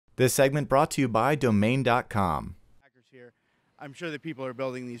This segment brought to you by domain.com. Here, I'm sure that people are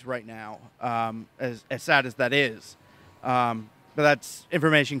building these right now, as sad as that is. But that's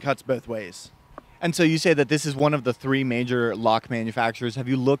information cuts both ways. And so you say that this is one of the 3 major lock manufacturers. Have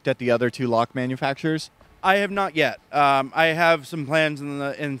you looked at the other 2 lock manufacturers? I have not yet. I have some plans in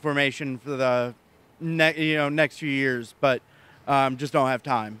the information for the next few years, but just don't have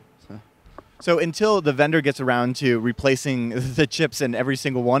time. So until the vendor gets around to replacing the chips in every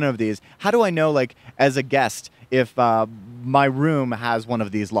single one of these, how do I know, like, as a guest, if my room has one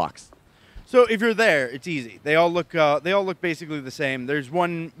of these locks? So if you're there, it's easy. They all look basically the same. There's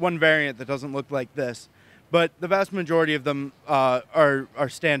one variant that doesn't look like this, but the vast majority of them are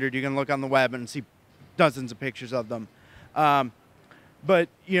standard. You can look on the web and see dozens of pictures of them. But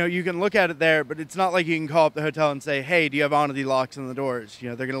you can look at it there, but it's not like you can call up the hotel and say, "Hey, do you have Onity locks in the doors?"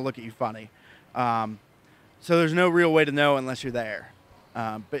 They're going to look at you funny. So there's no real way to know unless you're there.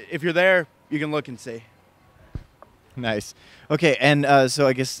 But if you're there, you can look and see. Nice. Okay, and so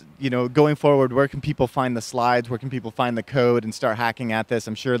I guess, going forward, where can people find the slides? Where can people find the code and start hacking at this?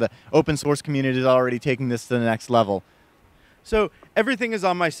 I'm sure the open source community is already taking this to the next level. So everything is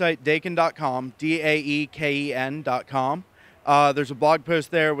on my site, daeken.com, daeken.com. There's a blog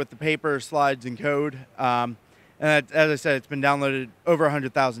post there with the paper, slides, and code. And as I said, it's been downloaded over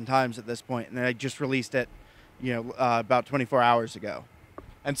 100,000 times at this point, and I just released it, about 24 hours ago.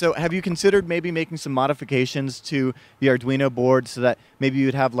 And so have you considered maybe making some modifications to the Arduino board so that maybe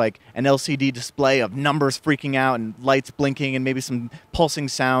you'd have like an LCD display of numbers freaking out and lights blinking and maybe some pulsing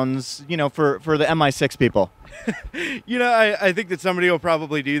sounds, for the MI6 people? I think that somebody will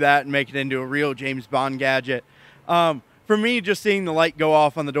probably do that and make it into a real James Bond gadget. For me, just seeing the light go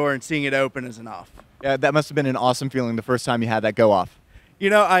off on the door and seeing it open is enough. Yeah, that must have been an awesome feeling the first time you had that go off.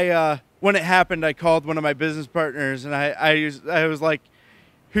 When it happened, I called one of my business partners and I was like,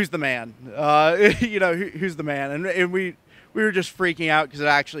 "Who's the man? Who's the man?" And we were just freaking out because it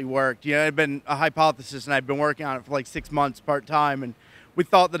actually worked. It had been a hypothesis, and I'd been working on it for like 6 months part-time, and we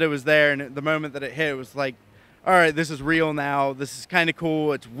thought that it was there, and the moment that it hit, it was like, all right, this is real now. This is kind of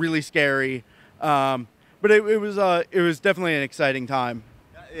cool. It's really scary. But it was definitely an exciting time.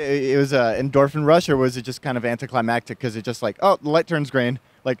 It was an endorphin rush, or was it just kind of anticlimactic because it just like, oh, the light turns green?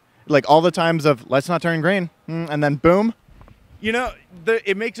 Like all the times of let's not turn green, and then boom?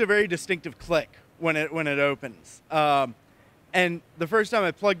 It makes a very distinctive click when it opens. And the first time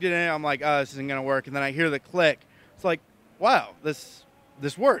I plugged it in, I'm like, oh, this isn't going to work. And then I hear the click. It's like, wow, this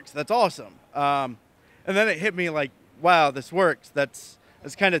works. That's awesome. And then it hit me like, wow, this works. That's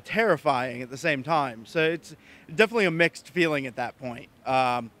kind of terrifying at the same time. So it's definitely a mixed feeling at that point.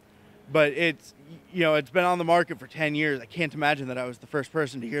 But it's been on the market for 10 years. I can't imagine that I was the first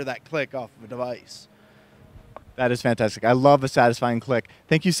person to hear that click off of a device. That is fantastic. I love a satisfying click.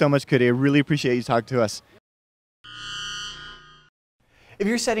 Thank you so much, Cody. I really appreciate you talking to us. If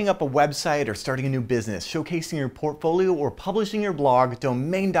you're setting up a website or starting a new business, showcasing your portfolio, or publishing your blog,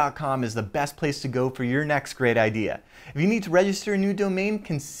 domain.com is the best place to go for your next great idea. If you need to register a new domain,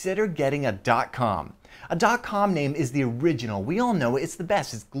 consider getting a .com. A .com name is the original. We all know it's the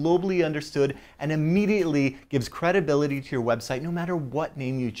best. It's globally understood and immediately gives credibility to your website no matter what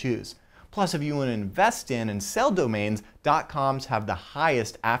name you choose. Plus, if you want to invest in and sell domains, .coms have the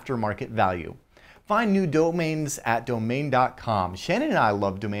highest aftermarket value. Find new domains at domain.com. Shannon and I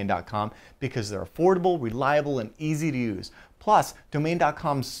love domain.com because they're affordable, reliable, and easy to use. Plus,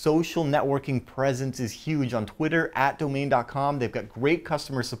 domain.com's social networking presence is huge on Twitter at domain.com. They've got great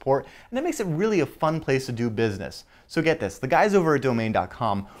customer support, and that makes it really a fun place to do business. So get this, the guys over at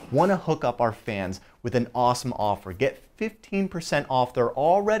domain.com want to hook up our fans with an awesome offer. Get 15% off their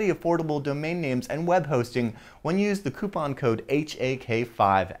already affordable domain names and web hosting when you use the coupon code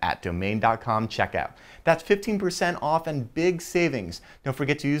HAK5 at domain.com checkout. That's 15% off and big savings. Don't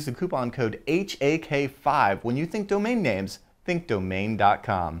forget to use the coupon code HAK5 when you think domain names. Think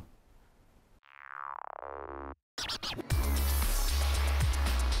domain.com.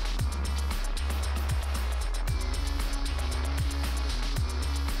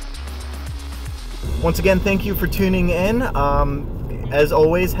 Once again, thank you for tuning in. As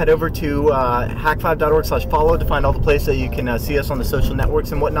always, head over to hak5.org/follow to find all the places that you can see us on the social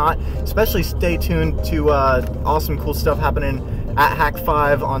networks and whatnot. Especially stay tuned to awesome, cool stuff happening at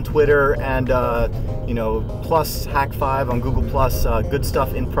Hak5 on Twitter and plus Hak5 on Google+. Good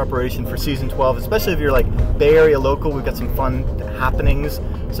stuff in preparation for season 12. Especially if you're like Bay Area local, we've got some fun happenings.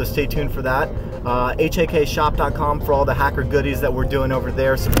 So stay tuned for that. HAKshop.com for all the hacker goodies that we're doing over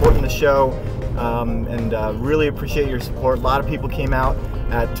there, supporting the show. And really appreciate your support. A lot of people came out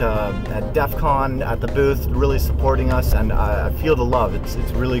at DEF CON, at the booth, really supporting us, and I feel the love. It's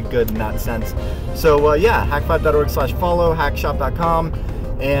really good in that sense. So yeah, hak5.org/follow, hackshop.com,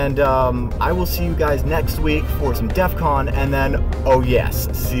 and I will see you guys next week for some DEF CON, and then, oh yes,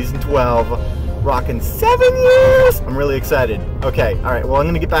 season 12, rocking 7 years! I'm really excited. Okay, alright, well I'm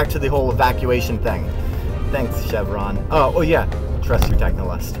gonna get back to the whole evacuation thing. Thanks, Chevron. Oh yeah, trust your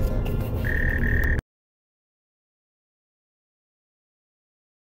technolist.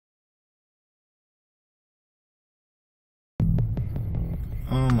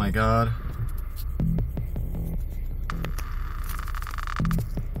 Oh my god.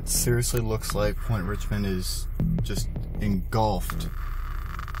 It seriously looks like Point Richmond is just engulfed.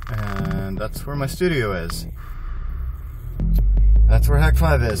 And that's where my studio is. That's where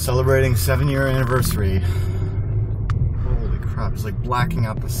Hak5 is, celebrating 7-year anniversary. Holy crap, it's like blacking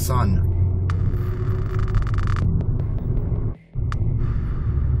out the sun.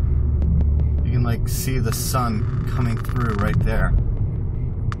 You can like see the sun coming through right there.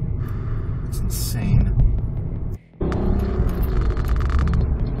 It's insane.